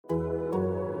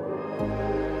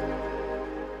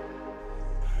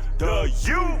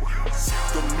U.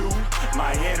 The new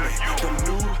Miami, the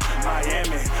new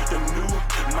Miami, the new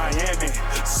Miami.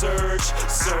 Surge,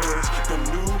 the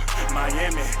new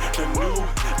Miami, the new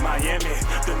Miami,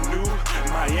 the new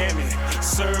Miami.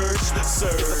 Surge. It's the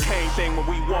same thing when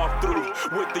we walk through.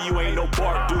 With the U ain't no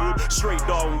bark, dude. Straight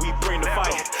dog when we bring the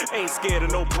fight. Ain't scared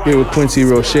of no bright. Here with Quincy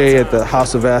Roche at the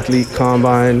House of Athlete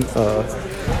Combine.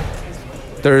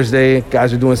 Thursday,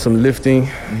 guys are doing some lifting.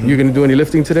 You gonna do any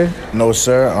lifting today? No,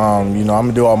 sir. I'm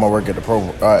gonna do all my work at the pro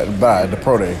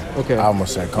day. Okay. I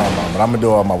almost said combine, but I'm gonna do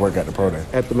all my work at the pro day.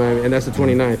 At the Miami, and that's the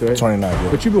 29th, right? 29th,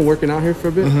 yeah. But you've been working out here for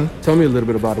a bit. Tell me a little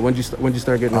bit about it. When'd you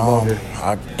start getting involved here?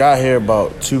 I got here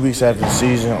about 2 weeks after the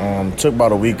season. Took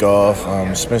about a week off.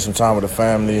 Spent some time with the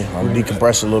family.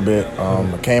 Decompressed a little bit.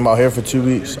 I came out here for 2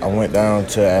 weeks. I went down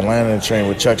to Atlanta and trained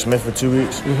with Chuck Smith for 2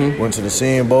 weeks. Went to the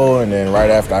Senior Bowl, and then right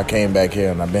after I came back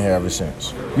here, and I've been here ever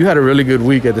since. You had a really good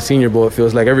week at the Senior Bowl. It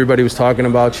feels like everybody was talking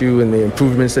about you and the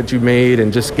improvements that you made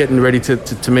and just getting ready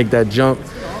to make that jump.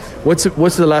 What's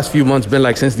the last few months been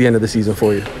like since the end of the season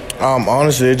for you?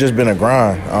 Honestly, it's just been a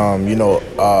grind.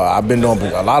 I've been doing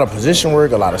a lot of position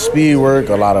work, a lot of speed work,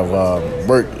 a lot of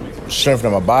work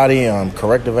strengthening my body,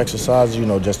 corrective exercises,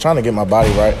 just trying to get my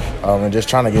body right and just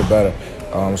trying to get better.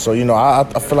 I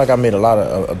feel like I made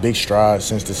a big stride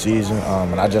since the season,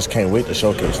 and I just can't wait to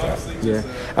showcase that. Yeah,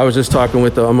 I was just talking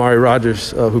with Amari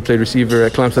Rodgers, who played receiver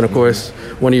at Clemson, of course,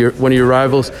 one of your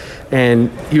rivals,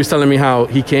 and he was telling me how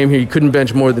he came here, he couldn't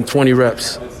bench more than 20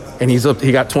 reps, and he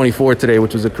got 24 today,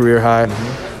 which was a career high.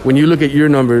 When you look at your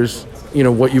numbers,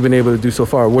 what you've been able to do so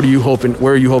far, where are you hoping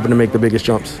to make the biggest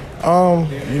jumps?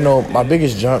 My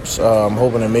biggest jumps, I'm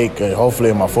hoping to make, hopefully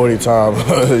in my 40 time,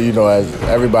 as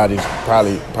everybody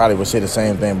probably would say the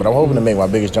same thing, but I'm hoping to make my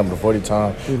biggest jump to 40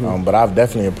 time. But I've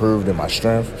definitely improved in my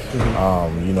strength,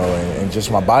 and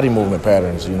just my body movement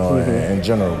patterns, in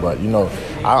general. But,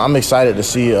 I'm excited to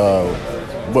see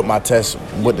what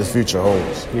the future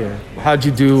holds. Yeah. How'd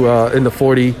you do in the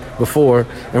 40 before,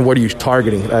 and what are you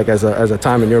targeting, like as a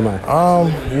time in your mind?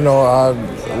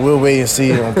 We'll wait and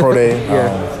see on pro day.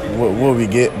 What we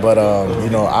get, but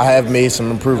I have made some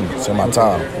improvements in my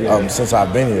time since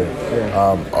I've been here.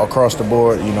 Across the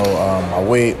board, my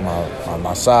weight,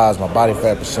 my size, my body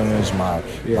fat percentage, my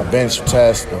bench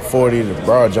test, the 40, the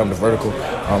broad jump, the vertical.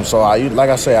 So I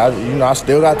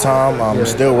still got time. I'm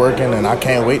still working, and I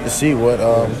can't wait to see what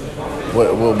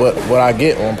I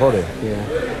get on pro day. Yeah.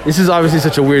 This is obviously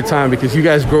such a weird time because you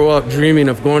guys grow up dreaming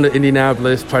of going to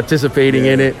Indianapolis, participating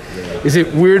in it. Is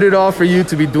it weird at all for you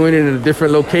to be doing it in a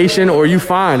different location, or are you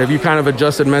fine? Have you kind of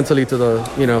adjusted mentally to the,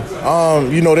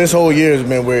 this whole year has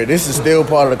been weird. This is still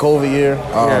part of the COVID year.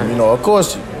 Of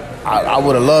course, I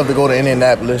would have loved to go to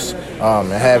Indianapolis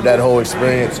and have that whole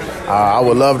experience. I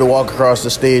would love to walk across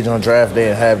the stage on draft day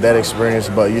and have that experience,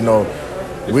 but,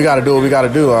 we got to do what we got to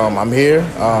do. I'm here,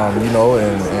 and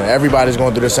everybody's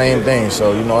going through the same thing.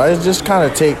 So, it's just kind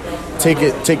of take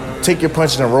your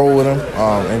punches and roll with them,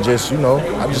 and just,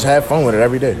 I just have fun with it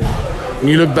every day. When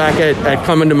you look back at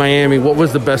coming to Miami, what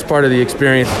was the best part of the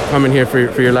experience coming here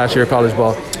for your last year of college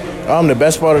ball? The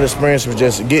best part of the experience was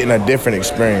just getting a different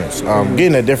experience,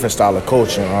 getting a different style of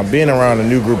coaching, being around a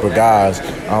new group of guys,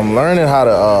 learning how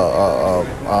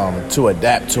to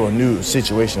adapt to a new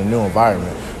situation, a new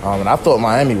environment. And I thought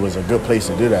Miami was a good place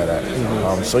to do that at.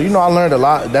 I learned a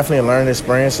lot, definitely learned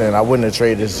experience, and I wouldn't have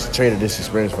traded this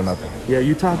experience for nothing. Yeah,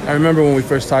 I remember when we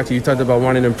first talked to you, you talked about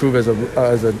wanting to improve as a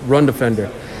run defender,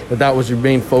 that was your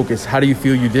main focus. How do you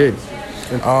feel you did?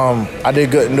 I did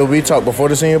good. We talked before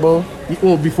the Senior Bowl?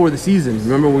 Well, before the season.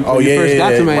 Remember when you first got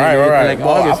to Miami? Right.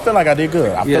 I feel like I did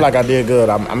good.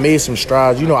 I made some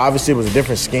strides. Obviously it was a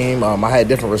different scheme. I had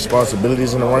different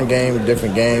responsibilities in the run game,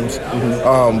 different games.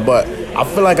 But I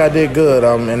feel like I did good.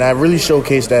 And I really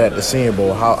showcased that at the Senior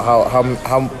Bowl,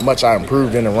 how much I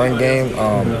improved in the run game.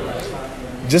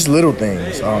 Just little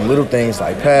things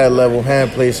like pad level,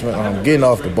 hand placement, getting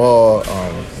off the ball,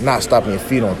 not stopping your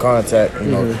feet on contact.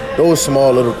 Those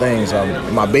small little things.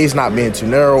 My base not being too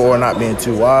narrow or not being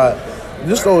too wide.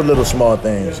 Just those little small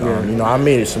things. I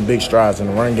made some big strides in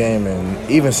the run game, and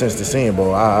even since the Senior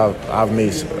Bowl, I've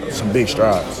made some big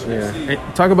strides. Yeah. And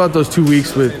talk about those 2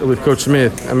 weeks with Coach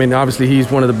Smith. I mean, obviously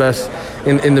he's one of the best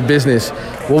in the business.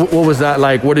 What was that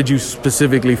like? What did you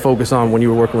specifically focus on when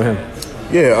you were working with him?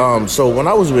 Yeah, so when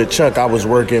I was with Chuck, I was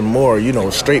working more,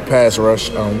 straight pass rush.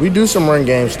 We do some run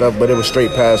game stuff, but it was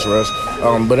straight pass rush.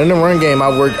 But in the run game,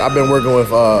 I've been working with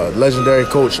legendary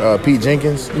coach Pete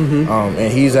Jenkins,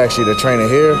 and he's actually the trainer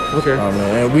here. Okay.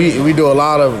 And we do a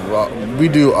lot of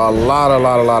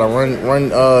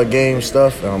run game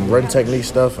stuff, run technique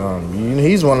stuff.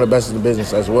 He's one of the best in the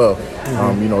business as well.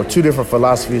 Two different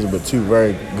philosophies, but two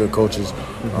very good coaches.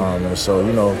 And so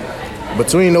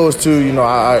between those two,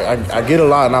 I get a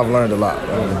lot and I've learned a lot.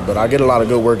 But I get a lot of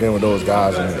good work in with those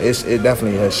guys, and it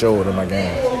definitely has showed in my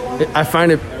game. I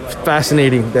find it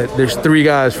fascinating that there's 3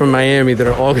 guys from Miami that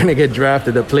are all going to get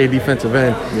drafted that play defensive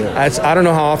end. Yeah. I don't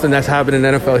know how often that's happened in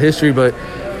NFL history, but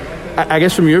I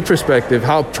guess from your perspective,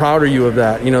 how proud are you of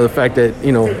that? The fact that,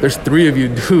 there's 3 of you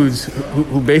dudes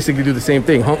who basically do the same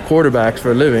thing, hump quarterbacks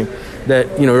for a living,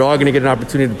 that, you're all going to get an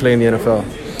opportunity to play in the NFL.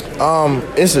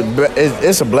 It's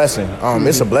a blessing.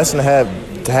 It's a blessing to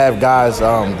have guys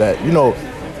that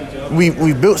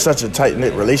we built such a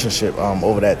tight-knit relationship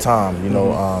over that time.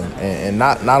 And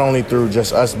not only through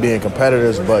just us being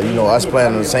competitors, but us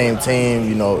playing on the same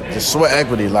team. The sweat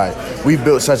equity. Like, we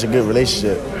built such a good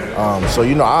relationship. So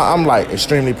I'm like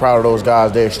extremely proud of those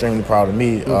guys. They're extremely proud of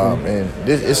me, and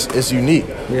it's unique.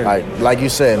 Yeah. Like you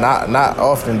said, not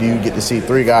often do you get to see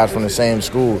 3 guys from the same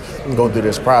school go through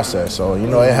this process. So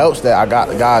it helps that I got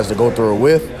the guys to go through it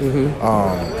with,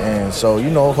 and so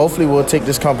hopefully we'll take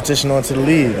this competition onto the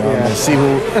league and see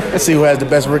who has the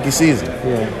best rookie season.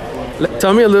 Yeah.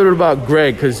 Tell me a little bit about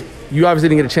Greg, because you obviously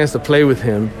didn't get a chance to play with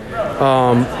him.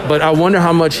 But I wonder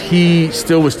how much he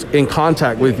still was in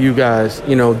contact with you guys,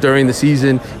 during the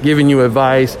season, giving you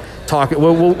advice, talking.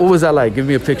 What was that like? Give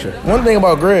me a picture. One thing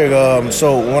about Greg,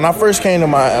 so when I first came to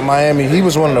Miami, he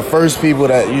was one of the first people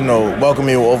that, welcomed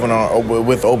me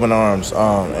with open arms.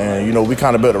 And, we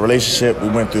kind of built a relationship. We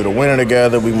went through the winter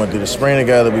together. We went through the spring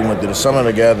together. We went through the summer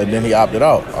together. Then he opted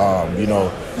out,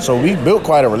 So we built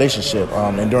quite a relationship.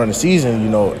 And during the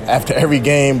season, after every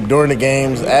game, during the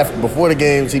games, before the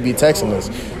games, he'd be texting us.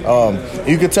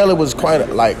 You could tell it was quite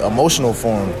emotional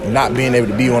for him not being able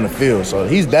to be on the field. So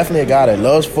he's definitely a guy that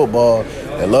loves football,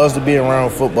 that loves to be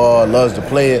around football, loves to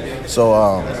play it. So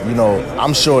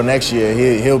I'm sure next year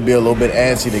he'll be a little bit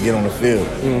antsy to get on the field.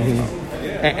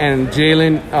 And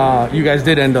Jalen, you guys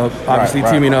did end up obviously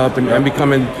teaming up and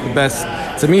becoming the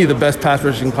best pass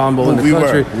rushing combo in the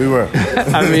country. We were.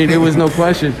 I mean, it was no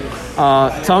question.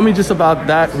 Tell me just about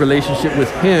that relationship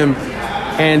with him.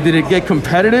 And did it get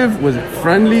competitive? Was it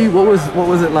friendly? What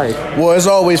was it like? Well, it's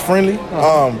always friendly,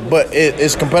 but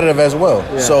it's competitive as well.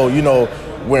 Yeah. So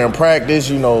we're in practice.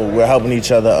 We're helping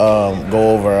each other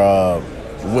go over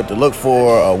what to look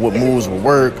for, what moves will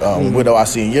work, what do I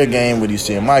see in your game, what do you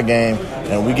see in my game,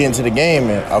 and we get into the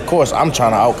game, and of course I'm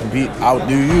trying to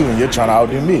outdo you, and you're trying to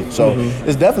outdo me. So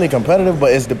it's definitely competitive,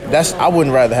 but I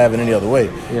wouldn't rather have it any other way.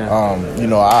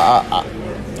 Yeah.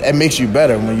 It makes you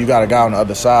better when you got a guy on the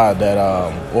other side that,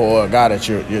 or a guy that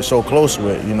you're so close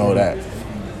with, that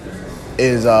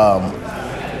is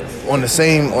on the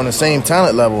same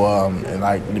talent level, and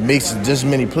it makes just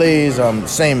many plays,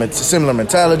 similar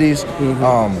mentalities.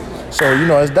 So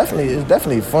it's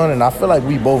definitely fun, and I feel like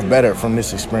we both better from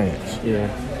this experience. Yeah.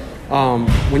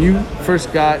 When you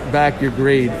first got back your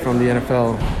grade from the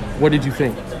NFL, what did you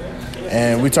think?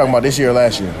 And we talking about this year or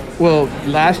last year? Well,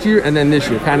 last year and then this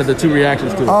year, kind of the 2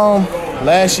 reactions to it.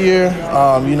 Last year,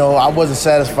 I wasn't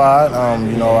satisfied.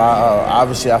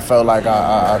 Obviously I felt like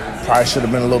I probably should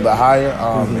have been a little bit higher.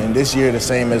 And this year the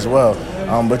same as well.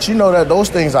 But that those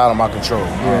things are out of my control.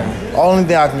 Only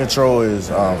thing I can control is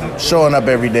showing up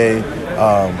every day,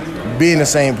 being the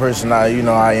same person I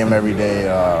am every day.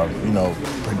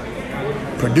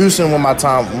 Producing when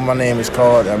my name is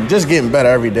called. I'm just getting better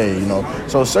every day,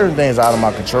 So certain things are out of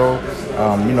my control.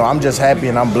 I'm just happy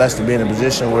and I'm blessed to be in a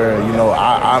position where,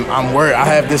 I'm worried. I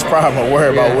have this problem of worry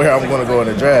about where I'm going to go in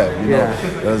the draft,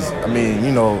 Because,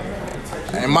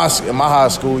 in my high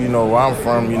school, where I'm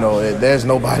from, there's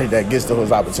nobody that gets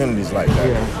those opportunities like that.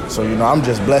 Yeah. So, I'm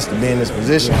just blessed to be in this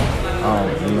position.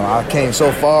 I came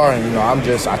so far, and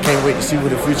I can't wait to see what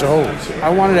the future holds. I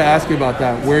wanted to ask you about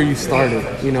that, where you started,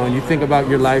 and you think about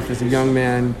your life as a young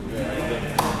man,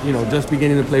 just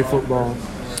beginning to play football.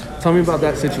 Tell me about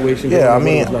that situation. Yeah,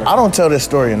 I don't tell this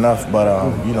story enough, but I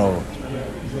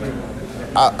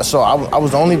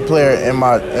was the only player in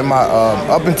my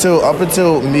up until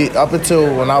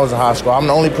when I was in high school. I'm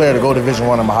the only player to go Division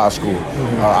I in my high school,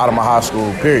 out of my high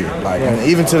school period. And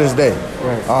even to this day,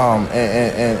 and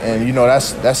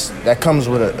that comes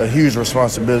with a huge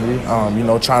responsibility.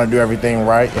 Trying to do everything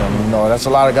right, and that's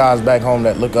a lot of guys back home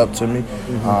that look up to me,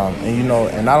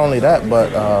 and not only that,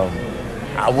 but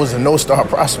I was a no-star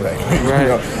prospect.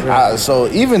 Right. So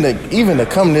even to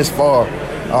come this far,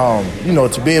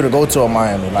 to be able to go to a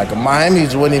Miami, like Miami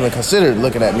wouldn't even consider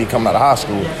looking at me coming out of high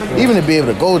school. Even to be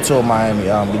able to go to a Miami,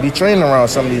 to be training around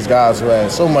some of these guys who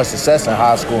had so much success in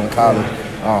high school and college,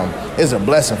 is a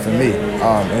blessing for me.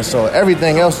 And so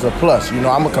everything else is a plus.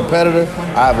 I'm a competitor.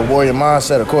 I have a warrior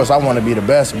mindset. Of course, I want to be the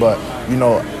best, but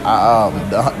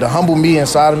the humble me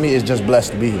inside of me is just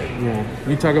blessed to be here. Yeah.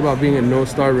 You talk about being a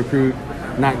no-star recruit,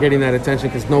 not getting that attention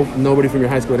because nobody from your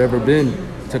high school had ever been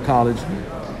to college.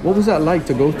 What was that like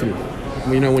to go through?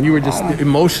 When you were just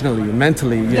emotionally,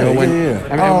 mentally,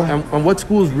 and what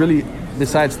schools really,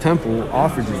 besides Temple,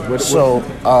 offered you?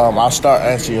 I'll start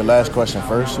answering your last question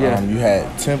first. Yeah. You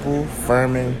had Temple,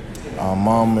 Furman,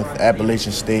 Monmouth,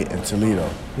 Appalachian State, and Toledo.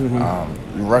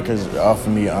 Rutgers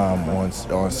offered me on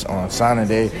signing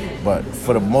day, but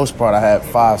for the most part, I had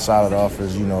 5 solid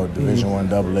offers. Division I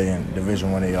AA and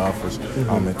Division I A offers.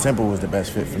 And Temple was the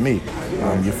best fit for me.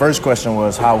 Your first question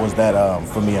was how was that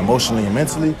for me emotionally and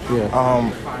mentally? Yeah.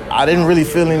 I didn't really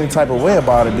feel any type of way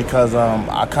about it because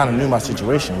I kind of knew my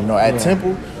situation. At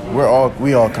Temple,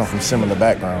 we all come from similar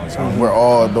backgrounds. We're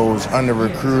all those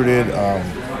under-recruited,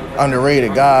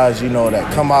 underrated guys,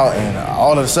 that come out and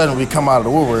all of a sudden we come out of the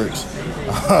woodworks.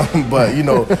 But,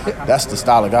 that's the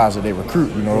style of guys that they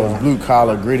recruit, those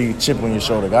blue-collar, gritty, chip on your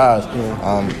shoulder guys.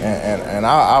 And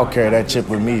I'll carry that chip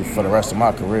with me for the rest of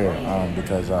my career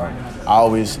because I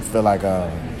always feel like, I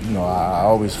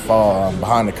always fall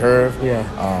behind the curve. Yeah.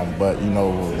 But,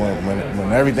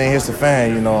 when everything hits the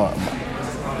fan,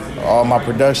 all my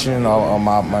production, all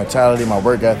my mentality, my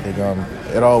work ethic,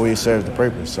 it always serves the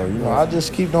purpose. So, I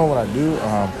just keep doing what I do,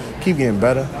 keep getting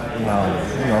better,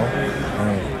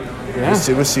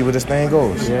 we'll see where this thing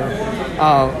goes. Yeah.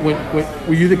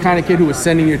 Were you the kind of kid who was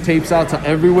sending your tapes out to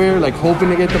everywhere, like hoping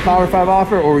to get the Power 5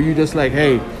 offer, or were you just like,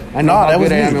 hey, I know how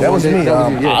good I am? That was me.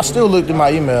 Yeah. I still looked at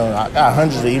my email. I got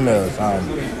hundreds of emails.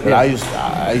 But I used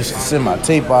to send my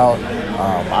tape out.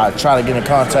 I try to get in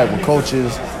contact with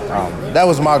coaches. That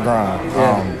was my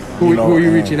grind. Who were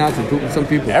you reaching out to? Some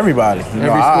people? Everybody.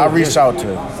 I reached out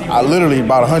to literally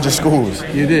about 100 schools.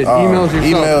 You did? Emails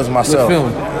yourself? Emails myself. With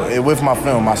film? With my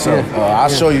film myself. I'll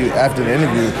show you after the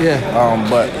interview.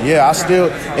 I still,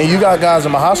 and you got guys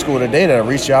in my high school today that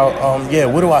reach out.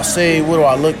 What do I say? What do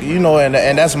I look? And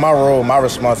that's my role, my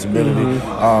responsibility,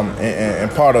 and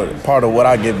part of what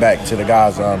I give back to the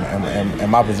guys in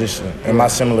my position, in my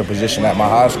similar position at my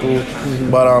high school.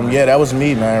 But that was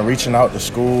me, man, reaching out to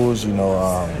schools. You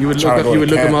would look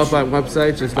them up at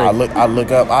websites. Just like I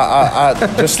look up.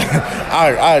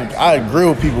 I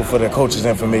grill people for their coaches'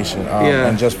 information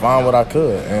and just find what I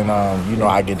could, and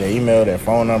I get their email, their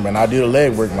phone number, and I do the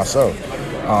legwork myself.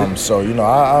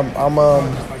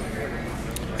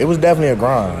 It was definitely a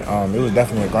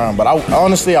grind. But I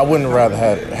honestly wouldn't have rather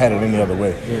had it any other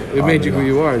way. It made you who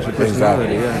you are. It's your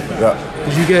personality. Exactly. Yeah.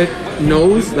 Did you get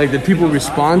no's? Like, did people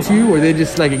respond to you, or they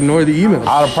just like ignore the emails?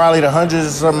 Out of probably the hundreds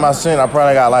or something I sent, I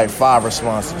probably got like 5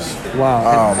 responses.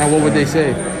 Wow. And what would they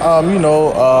say?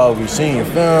 We've seen your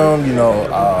film.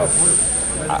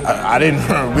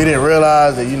 We didn't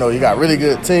realize that you got really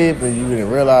good tape, and you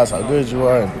didn't realize how good you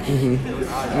are. And,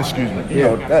 excuse me.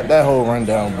 That whole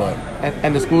rundown. But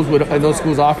and the schools those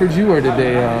schools offered you, or did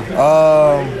they?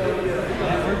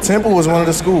 Temple was one of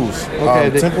the schools. Okay.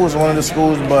 Temple was one of the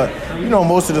schools, but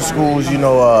most of the schools,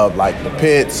 like the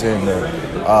Pitts and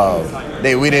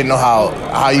we didn't know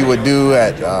how you would do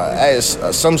at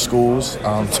some schools.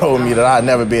 Told me that I'd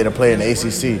never be able to play in the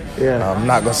ACC. Yeah. I'm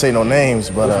not gonna say no names,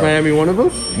 but was Miami one of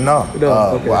them? No.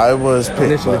 Okay. Well, it was Pitt.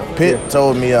 Initially, but Pitt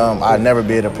told me I'd never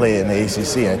be able to play in the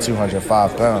ACC at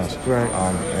 205 pounds. Right.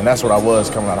 And that's what I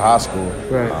was coming out of high school.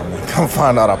 Right. Come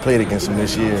find out I played against him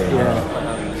this year.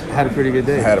 Had a pretty good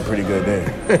day. I had a pretty good day.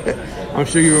 I'm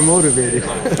sure you were motivated.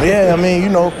 Yeah,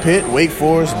 Pitt, Wake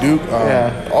Forest, Duke,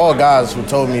 all guys who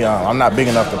told me I'm not big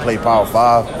enough to play Power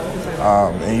 5.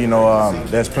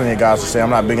 There's plenty of guys who say I'm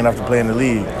not big enough to play in the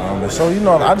league. So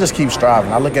I just keep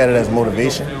striving. I look at it as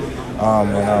motivation.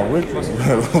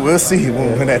 We'll see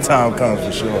when that time comes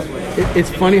for sure. It's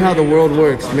funny how the world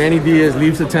works. Manny Diaz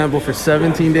leaves the Temple for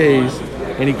 17 days,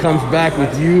 and he comes back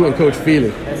with you and Coach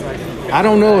Feely. I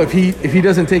don't know if he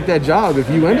doesn't take that job, if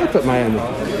you end up at Miami.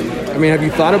 I mean, have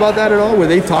you thought about that at all? Were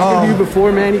they talking to you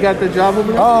before Manny got the job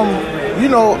over there?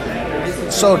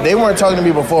 So they weren't talking to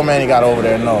me before Manny got over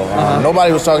there, no.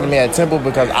 Nobody was talking to me at Temple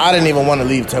because I didn't even want to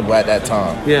leave Temple at that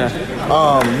time. Yeah.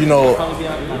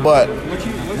 But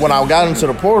when I got into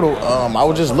the portal, I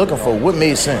was just looking for what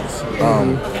made sense.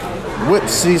 what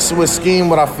scheme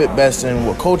would I fit best in,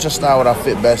 what coaching style would I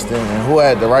fit best in, and who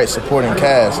had the right supporting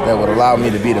cast that would allow me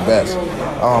to be the best.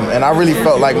 And I really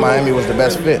felt like Miami was the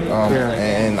best fit.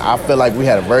 And I feel like we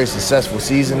had a very successful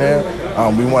season there.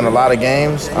 We won a lot of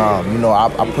games.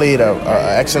 I played an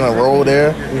excellent role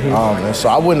there. And so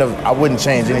I wouldn't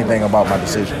change anything about my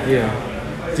decision. Yeah.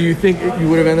 Do you think you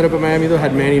would have ended up at Miami, though,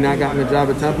 had Manny not gotten the job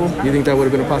at Temple? Do you think that would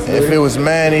have been a possibility? If it was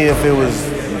Manny, if it was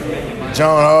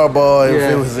John Harbaugh, if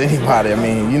it was anybody. I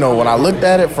mean, when I looked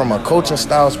at it from a coaching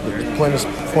style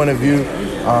point of view,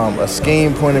 a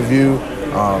scheme point of view,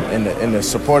 and the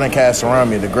supporting cast around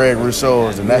me, the Greg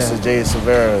Rousseaus, the Nessa J.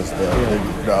 Severas, the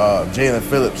Jalen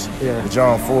Phillips, the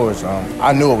John Fords,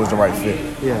 I knew it was the right fit.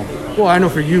 Yeah. Well, I know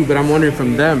for you, but I'm wondering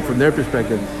from them, from their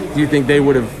perspective, do you think they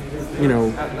would have,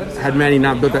 had Manny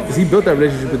not built that, because he built that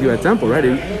relationship with you at Temple, right?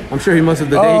 I'm sure he must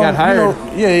have, the day he got hired.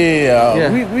 We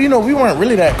weren't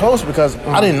really that close because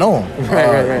I didn't know him.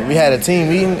 Right. We had a team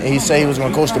meeting, and he said he was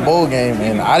going to coach the bowl game,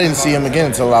 and I didn't see him again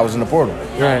until I was in the portal.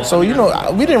 Right. So, we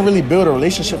didn't really build a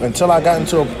relationship until I got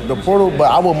into the portal,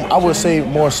 but I would say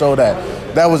more so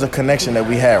that was a connection that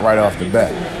we had right off the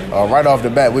bat. Right off the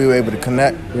bat, we were able to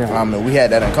connect, and we had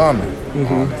that in common.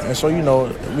 And so,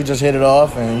 we just hit it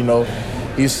off, and,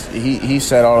 he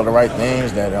said all of the right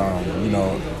things that,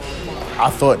 I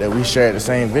thought that we shared the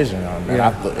same vision.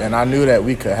 And I knew that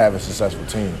we could have a successful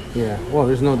team. Yeah, well,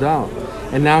 there's no doubt.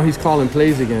 And now he's calling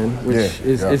plays again, which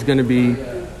is going to be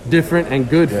different and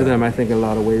good for them, I think, in a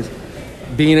lot of ways.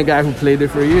 Being a guy who played there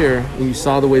for a year, and you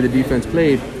saw the way the defense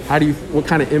played, what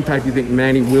kind of impact do you think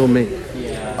Manny will make?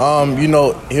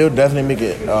 He'll definitely make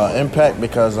an impact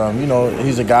because,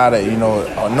 he's a guy that,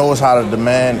 knows how to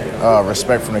demand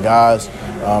respect from the guys,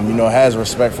 has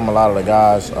respect from a lot of the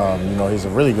guys. He's a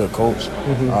really good coach.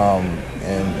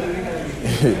 And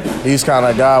he's kind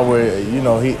of a guy where,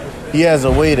 he has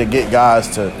a way to get guys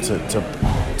to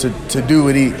do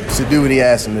what he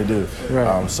asks them to do.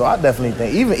 Right. So I definitely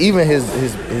think even his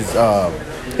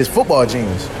football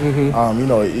genius.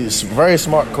 He's a very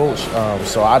smart coach.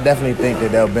 So I definitely think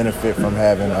that they'll benefit from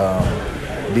having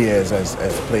Diaz as the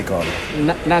play caller.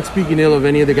 Not speaking ill of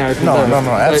any of the guys. No,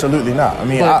 absolutely not. I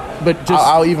mean,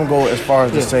 I'll even go as far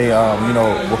as to say,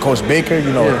 with Coach Baker.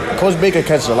 Coach Baker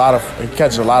catches a lot of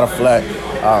flack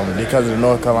because of the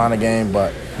North Carolina game.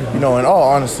 But in all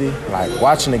honesty, like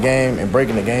watching the game and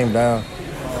breaking the game down,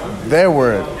 there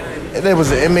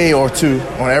was an MA or two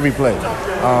on every play.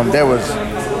 There was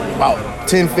about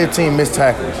 10, 15 missed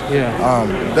tackles.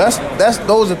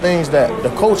 Those are things that the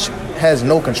coach has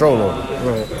no control over.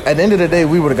 Right. At the end of the day,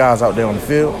 we were the guys out there on the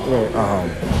field.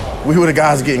 Right. We were the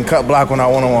guys getting cut block on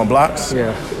our one-on-one blocks.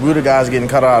 Yeah. We were the guys getting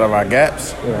cut out of our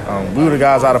gaps. Yeah. We were the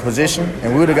guys out of position,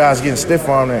 and we were the guys getting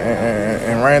stiff-armed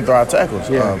and ran through our tackles.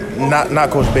 Yeah. Not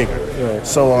Coach Baker. Right.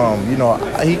 So,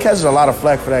 he catches a lot of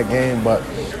flack for that game, but,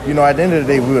 at the end of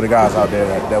the day, we were the guys out there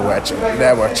that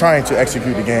were trying to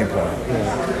execute the game plan.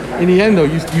 Yeah. In the end, though,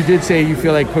 you did say you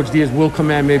feel like Coach Diaz will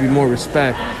command maybe more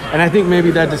respect. And I think maybe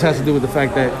that just has to do with the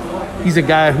fact that he's a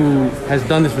guy who has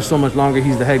done this for so much longer.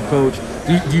 He's the head coach.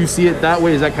 Do you see it that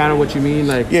way? Is that kind of what you mean?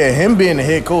 Him being the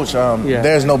head coach,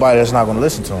 there's nobody that's not going to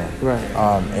listen to him. Right.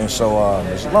 And so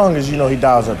as long as, he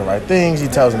dials up the right things, he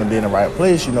tells them to be in the right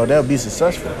place, they'll be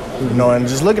successful. And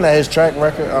just looking at his track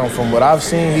record, from what I've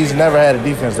seen, he's never had a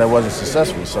defense that wasn't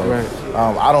successful. So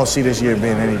I don't see this year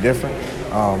being any different.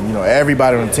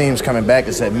 Everybody on the team's coming back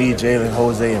except me, Jalen,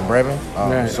 Jose, and Brevin.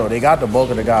 So they got the bulk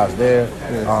of the guys there.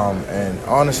 And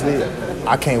honestly,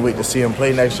 I can't wait to see them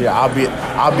play next year. I'll be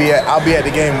at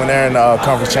the game when they're in the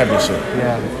conference championship.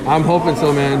 Yeah, I'm hoping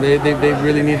so, man. They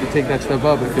really need to take that step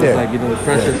up. It feels like the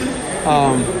pressure.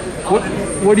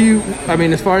 What do you? I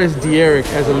mean, as far as D'Eriq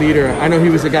as a leader, I know he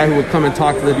was the guy who would come and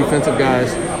talk to the defensive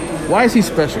guys. Why is he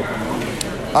special?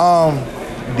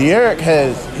 D'Eriq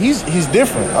he's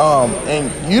different,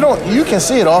 and you can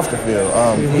see it off the field.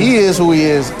 He is who he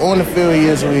is on the field. He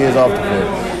is who he is off the field.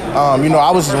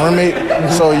 I was his roommate,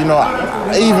 so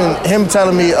even him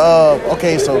telling me,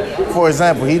 okay, so for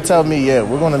example, he tell me,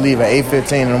 we're gonna leave at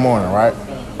 8:15 in the morning, right?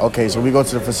 Okay, so we go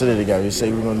to the facility together. He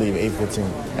say we're gonna leave at 8:15.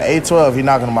 At 8:12, he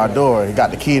knocking on my door. He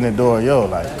got the key in the door.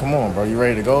 Come on, bro, you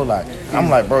ready to go? I'm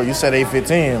like, bro, you said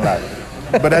 8:15,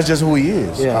 but that's just who he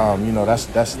is.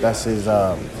 That's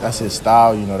his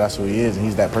style. That's who he is, and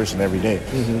he's that person every day.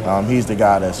 He's the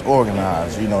guy that's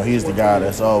organized. He's the guy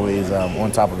that's always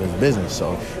on top of his business.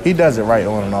 So he does it right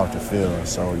on and off the field. And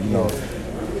so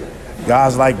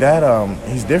guys like that,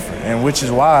 he's different, and which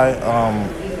is why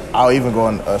I'll even go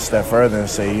a step further and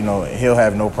say he'll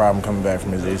have no problem coming back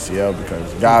from his ACL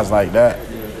because guys like that,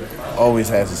 always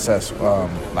had success,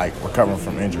 like recovering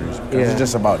from injuries. It's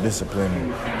just about discipline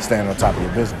and staying on top of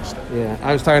your business. Yeah,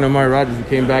 I was talking to Amari Rodgers, who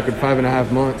came back in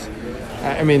 5.5 months.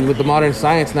 I mean, with the modern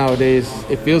science nowadays,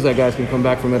 it feels like guys can come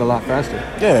back from it a lot faster.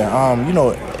 Yeah, you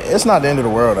know, it's not the end of the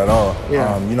world at all.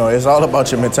 Yeah. You know, it's all about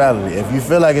your mentality. If you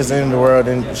feel like it's the end of the world,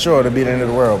 then sure, it'll be the end of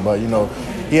the world. But, you know,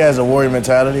 he has a warrior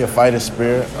mentality, a fighter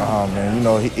spirit, and, you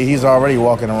know, he's already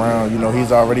walking around. You know,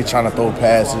 he's already trying to throw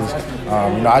passes.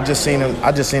 You know, I just seen him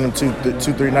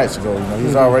 3 nights ago. You know,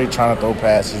 he's already trying to throw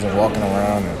passes and walking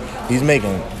around. And he's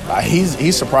making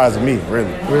he's surprising me,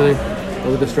 really. Really?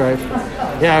 With the stripe.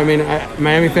 Yeah, I mean,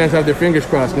 Miami fans have their fingers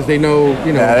crossed because they know,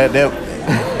 you know. Nah,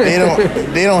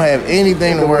 they don't have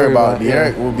anything to worry about.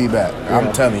 De'Aaron will be back. Yeah.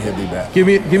 I'm telling you, he'll be back. Give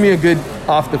me a good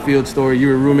off the field story. You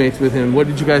were roommates with him. What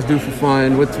did you guys do for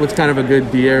fun? What's kind of a good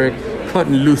De'Aaron cut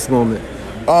and loose moment?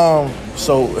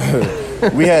 So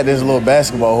we had this little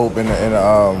basketball hoop in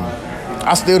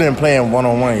I still didn't play him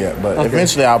one-on-one yet, but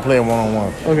eventually I'll play him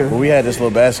one-on-one. Okay. But we had this little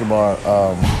basketball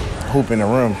hoop in the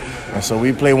room. And so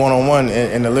we play one-on-one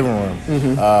in the living room.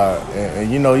 Mm-hmm. And,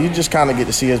 you know, you just kind of get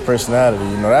to see his personality.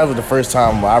 You know, that was the first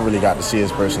time I really got to see his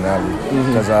personality.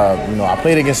 Because, you know, I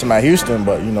played against him at Houston,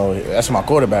 but, you know, that's my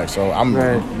quarterback. So I'm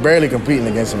barely competing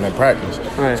against him in practice.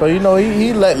 Right. So, you know,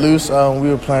 he let loose. We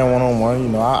were playing one-on-one. You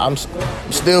know, I'm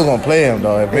still going to play him,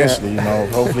 though, eventually. You know,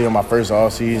 hopefully in my first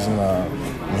off-season.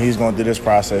 When he's going through this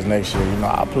process next year, you know,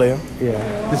 I'll play him.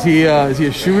 Yeah. Is he a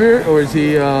shooter, or is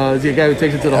he a guy who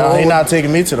takes it to the hole? He's not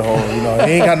taking me to the hole. You know,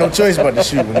 he ain't got no choice but to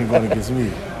shoot when he's going against me.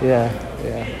 Yeah.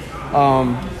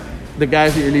 The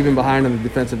guys that you're leaving behind on the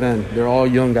defensive end, they're all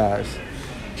young guys.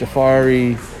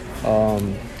 Jafari,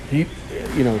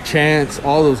 you know, Chance,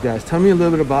 all those guys. Tell me a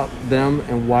little bit about them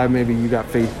and why maybe you got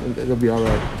faith they'll be all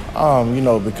right. You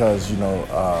know, because, you know,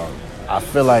 I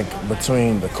feel like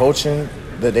between the coaching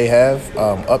that they have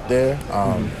up there,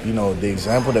 you know, the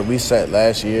example that we set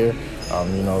last year,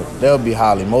 you know, they'll be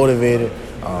highly motivated.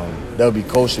 They'll be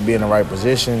coached to be in the right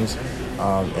positions.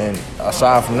 And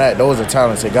aside from that, those are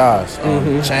talented guys.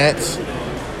 Chance,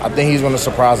 I think he's going to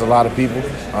surprise a lot of people.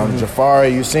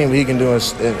 Jafari, you've seen what he can do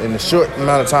in the short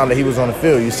amount of time that he was on the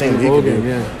field. You've seen what he can do.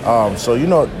 Yeah. So, you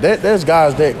know, there's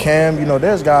guys there, Cam, you know,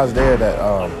 there's guys there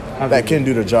that can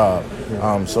do the job.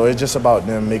 So it's just about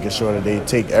them making sure that they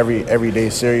take every day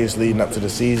serious leading up to the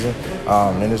season.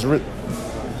 And it's really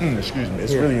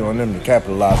on them to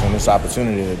capitalize on this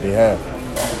opportunity that they have.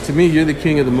 To me, you're the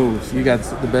king of the moves. You got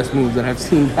the best moves that I've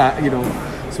seen, you know,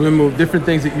 swim move, different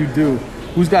things that you do.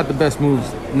 Who's got the best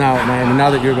moves now, man, now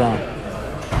that you're gone?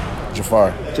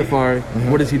 Jafari.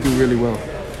 What does he do really well?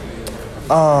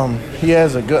 He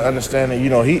has a good understanding. You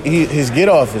know, his get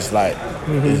off is like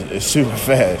is super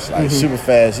fast, super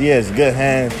fast. He has good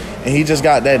hands, and he just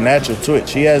got that natural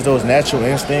twitch. He has those natural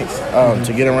instincts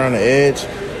to get around the edge,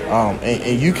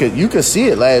 and you could see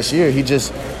it last year. I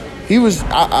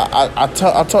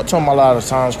talk to him a lot of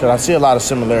times because I see a lot of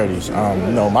similarities.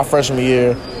 You know, my freshman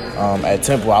year at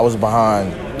Temple, I was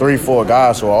behind 3-4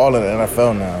 guys who are all in the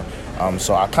NFL now.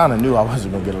 So I kind of knew I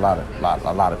wasn't gonna get a lot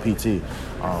of PT.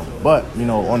 But, you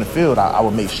know, on the field, I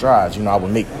would make strides. You know, I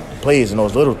would make plays, and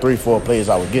those little 3-4 plays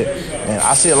I would get. And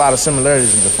I see a lot of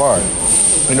similarities in Jafari.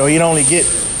 You know, he'd only get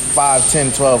 5,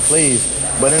 10, 12 plays,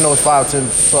 but in those 5, 10,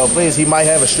 12 plays, he might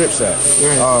have a strip sack.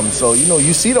 So, you know,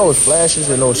 you see those flashes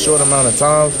in those short amount of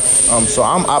times. So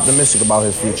I'm optimistic about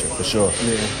his future, for sure.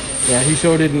 Yeah, he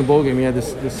showed it in the bowl game. He had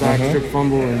this sack, strip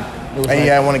fumble. And he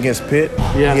had one against Pitt.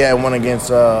 Yeah. He had one against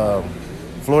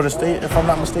Florida State, if I'm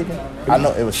not mistaken. I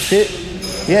know it was Pitt.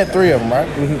 He had 3 of them, right?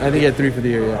 I think he had 3 for the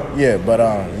year, Yeah, but,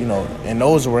 you know, and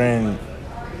those were in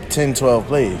 10, 12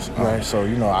 plays. So,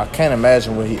 you know, I can't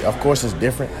imagine what of course it's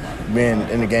different being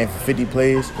in the game for 50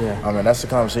 plays. I mean, that's the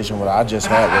conversation what I just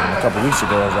had with him a couple weeks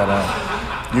ago is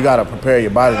that you got to prepare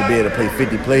your body to be able to play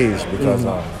 50 plays because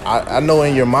I know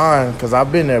in your mind, because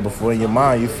I've been there before, in your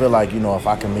mind you feel like, you know, if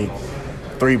I can make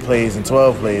 3 plays and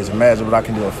 12 plays, imagine what I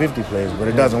can do in 50 plays, but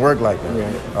it doesn't work like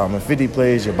that. In 50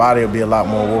 plays, your body will be a lot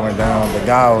more worn down. The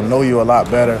guy will know you a lot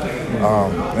better.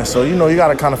 And so, you know, you got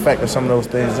to kind of factor some of those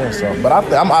things in. So, but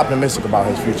I'm optimistic about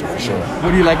his future for sure.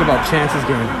 What do you like about Chance's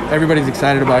game? Everybody's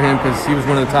excited about him because he was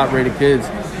one of the top-rated kids.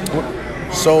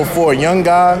 So for a young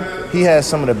guy, he has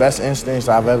some of the best instincts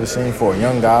I've ever seen for a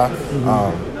young guy.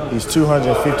 He's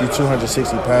 250,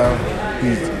 260 pounds.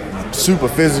 He's super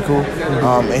physical,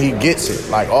 and he gets it,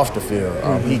 like, off the field.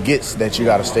 He gets that you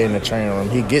got to stay in the training room.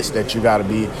 He gets that you got to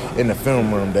be in the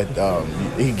film room. That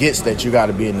he gets that you got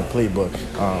to be in the playbook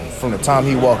from the time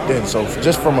he walked in. So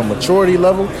just from a maturity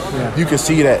level, you can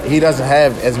see that he doesn't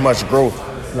have as much growth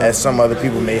as some other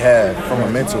people may have from a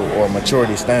mental or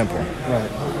maturity standpoint.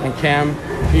 And Cam,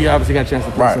 he obviously got a chance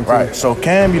to play some too. Right. So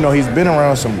Cam, he's been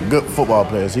around some good football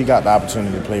players. He got the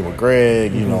opportunity to play with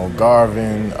Greg,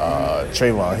 Garvin,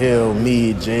 Trayvon Hill,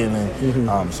 me,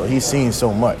 Jalen. So he's seen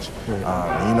so much.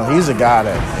 He's a guy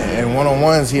that in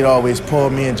one-on-ones he'd always pull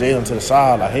me and Jalen to the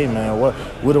side, like, hey man,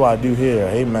 what do I do here?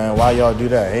 Hey man, why y'all do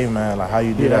that? Hey man, like how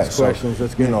you do that? So questions.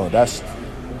 That's good. That's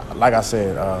like I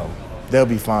said. They'll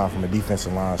be fine from a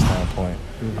defensive line standpoint.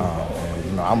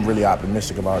 And I'm really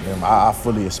optimistic about them. I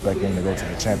fully expect them to go to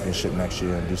the championship next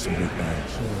year and do some big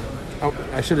things.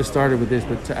 I should have started with this,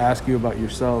 but to ask you about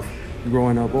yourself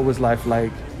growing up, what was life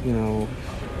like,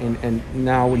 and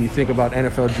now when you think about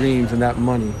NFL dreams and that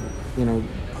money,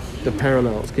 the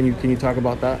parallels. Can you talk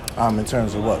about that? In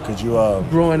terms of what? Could you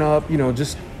growing up,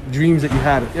 just dreams that you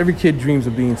had. Every kid dreams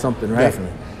of being something, right?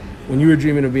 Definitely. When you were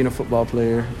dreaming of being a football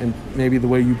player and maybe the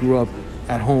way you grew up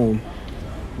at home,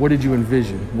 what did you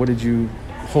envision? What did you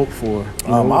hope for?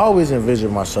 I always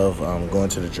envisioned myself going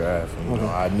to the draft.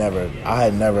 I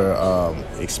had never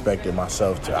expected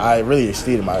myself to. I really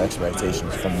exceeded my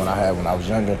expectations from what I had when I was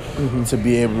younger to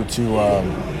be able to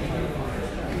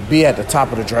be at the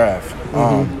top of the draft.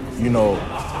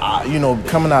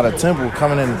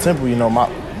 Coming into Temple,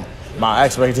 my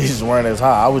expectations weren't as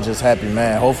high. I was just happy,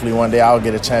 man. Hopefully one day I'll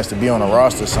get a chance to be on a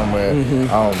roster somewhere.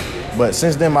 But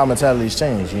since then, my mentality's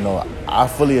changed. I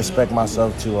fully expect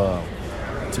myself to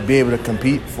be able to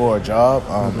compete for a job.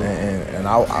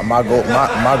 My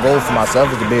goal for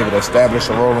myself is to be able to establish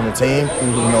a role in the team.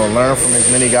 Learn from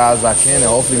as many guys as I can, and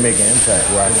hopefully make an impact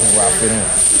where I fit in.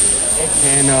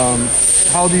 And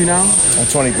how old are you now? I'm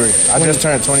 23. I just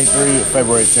turned 23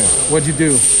 February 10th. What'd you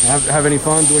do? Have any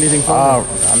fun? Do anything fun?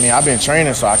 I've been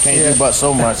training, so I can't do but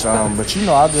so much. But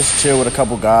I just chill with a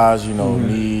couple guys.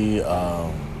 Me,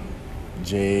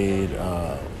 Jade,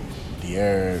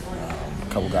 De'Aaron, a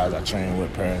couple guys I train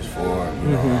with, parents for.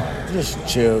 Just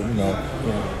chill.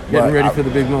 Getting ready for the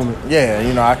big moment.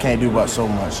 Yeah, I can't do but so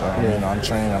much. I'm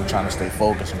training. I'm trying to stay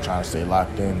focused. I'm trying to stay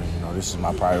locked in. This is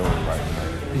my priority right now.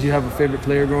 Did you have a favorite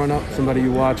player growing up? Somebody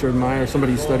you watch or admire?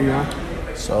 Somebody you study on?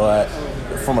 So,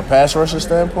 from a pass rusher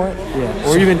standpoint,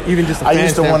 or even just a fan I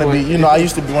used to want to be, I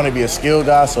used to want to be a skill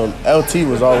guy. So LT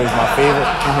was always my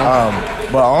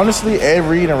favorite. But honestly, Ed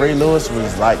Reed and Ray Lewis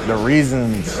was like the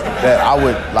reasons that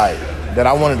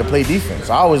I wanted to play defense.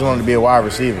 I always wanted to be a wide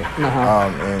receiver.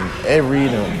 And Ed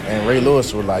Reed and Ray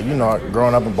Lewis were like,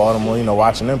 growing up in Baltimore,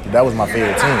 watching them, that was my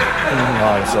favorite team.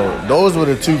 So those were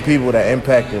the two people that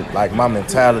impacted like my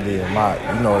mentality and my,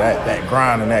 that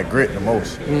grind and that grit the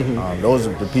most. Those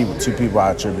are the two people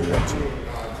I attribute that to.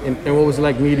 And what was it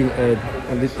like meeting Ed?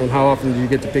 And how often did you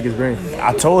get to pick his brain?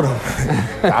 I told him.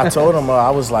 I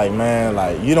was like, man,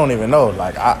 like, you don't even know.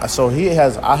 Like, I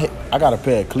got a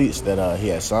pair of cleats that he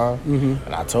had signed.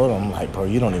 And I told him, like, bro,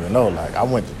 you don't even know. Like, I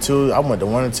went to 1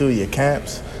 or 2 of your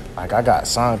camps. Like, I got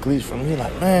signed cleats from you.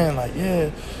 Like, man, like,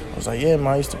 yeah. I was like, yeah, man,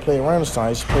 I used to play at Renaissance. I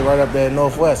used to play right up there in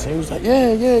Northwest. And he was like,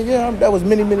 yeah. That was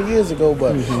many, many years ago.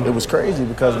 But it was crazy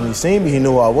because when he seen me, he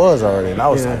knew who I was already. And I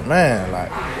was like, man,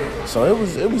 like, so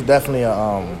it was definitely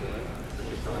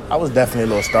I was definitely a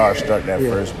little starstruck at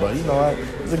first. But you know what?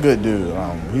 He's a good dude.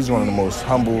 He's one of the most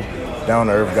humble,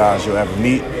 down-to-earth guys you'll ever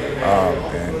meet.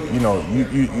 And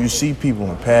you see people in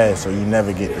the past, so you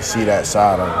never get to see that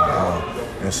side of them.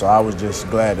 And so I was just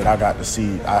glad that I got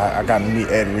to meet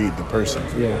Ed Reed, the person.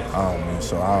 And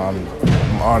so I'm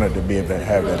honored to be able to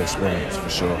have that experience for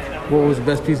sure. What was the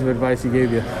best piece of advice he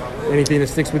gave you? Anything that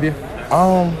sticks with you?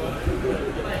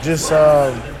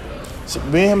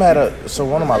 Me and him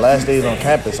one of my last days on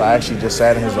campus, I actually just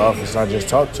sat in his office and I just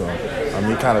talked to him.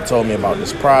 He kind of told me about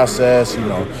this process,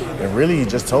 and really he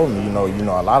just told me,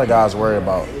 a lot of guys worry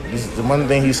about this. The one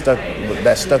thing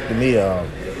that stuck to me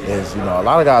is, a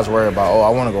lot of guys worry about, I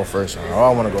want to go first round,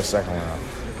 I want to go second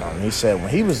round. He said when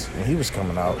he was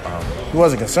coming out, he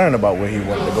wasn't concerned about where he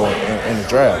wanted to go in the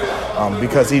draft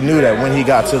because he knew that when he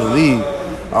got to the league,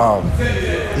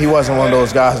 he wasn't one of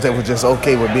those guys that were just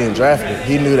okay with being drafted.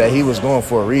 He knew that he was going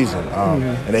for a reason,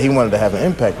 and that he wanted to have an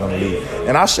impact on the league.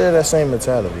 And I share that same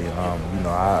mentality.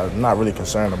 I'm not really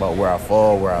concerned about where I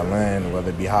fall, where I land, whether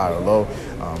it be high or low.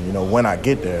 When I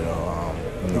get there, though,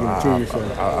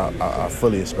 I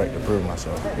fully expect to prove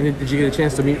myself. And did you get a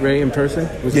chance to meet Ray in person?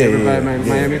 Was he ever by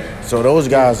Miami? So those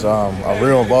guys are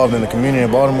real involved in the community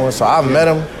in Baltimore. So I've met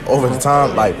him over the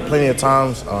time, like plenty of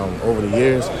times over the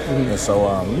years. And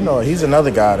so, he's another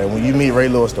guy that when you meet Ray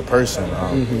Lewis, the person,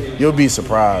 you'll be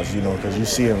surprised, because you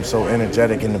see him so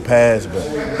energetic in the past.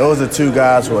 But those are two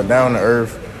guys who are down to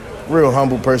earth, real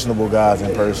humble, personable guys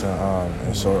in person.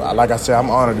 And so, like I said, I'm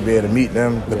honored to be able to meet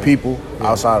them, the people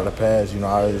outside of the past.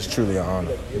 It's truly an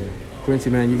honor. Quincy,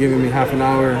 man, you're giving me half an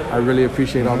hour. I really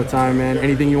appreciate all the time, man.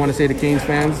 Anything you want to say to Canes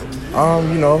fans?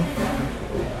 You know,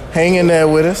 hang in there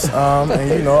with us.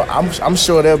 And, you know, I'm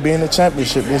sure they'll be in the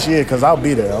championship this year because I'll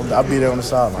be there. I'll be there on the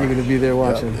sideline. You're going to be there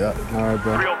watching? Yep. All right,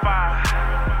 bro.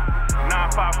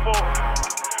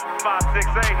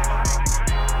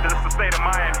 305-954-568. This is the state of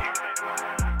Miami.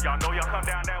 Y'all know y'all come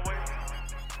down that way.